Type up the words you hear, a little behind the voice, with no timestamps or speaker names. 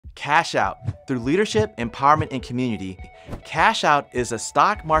Cash Out. Through leadership, empowerment, and community, Cash Out is a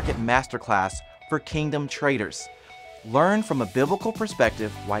stock market masterclass for kingdom traders. Learn from a biblical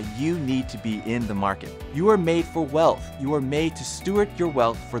perspective why you need to be in the market. You are made for wealth. You are made to steward your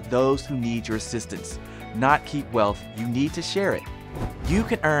wealth for those who need your assistance, not keep wealth. You need to share it. You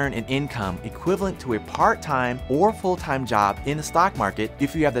can earn an income equivalent to a part-time or full-time job in the stock market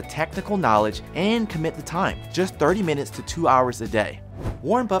if you have the technical knowledge and commit the time, just 30 minutes to 2 hours a day.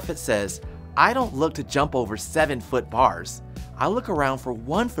 Warren Buffett says, "I don't look to jump over 7-foot bars. I look around for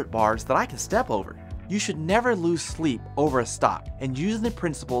 1-foot bars that I can step over." You should never lose sleep over a stock, and using the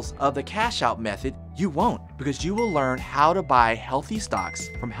principles of the cash out method, you won't, because you will learn how to buy healthy stocks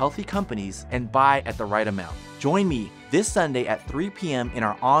from healthy companies and buy at the right amount. Join me this Sunday at 3 p.m. in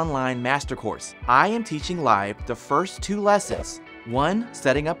our online master course. I am teaching live the first 2 lessons. One,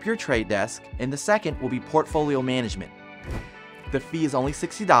 setting up your trade desk, and the second will be portfolio management. The fee is only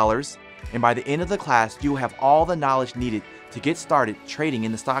 $60, and by the end of the class, you will have all the knowledge needed to get started trading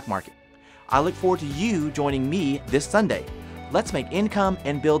in the stock market. I look forward to you joining me this Sunday. Let's make income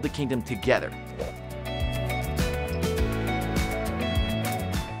and build the kingdom together.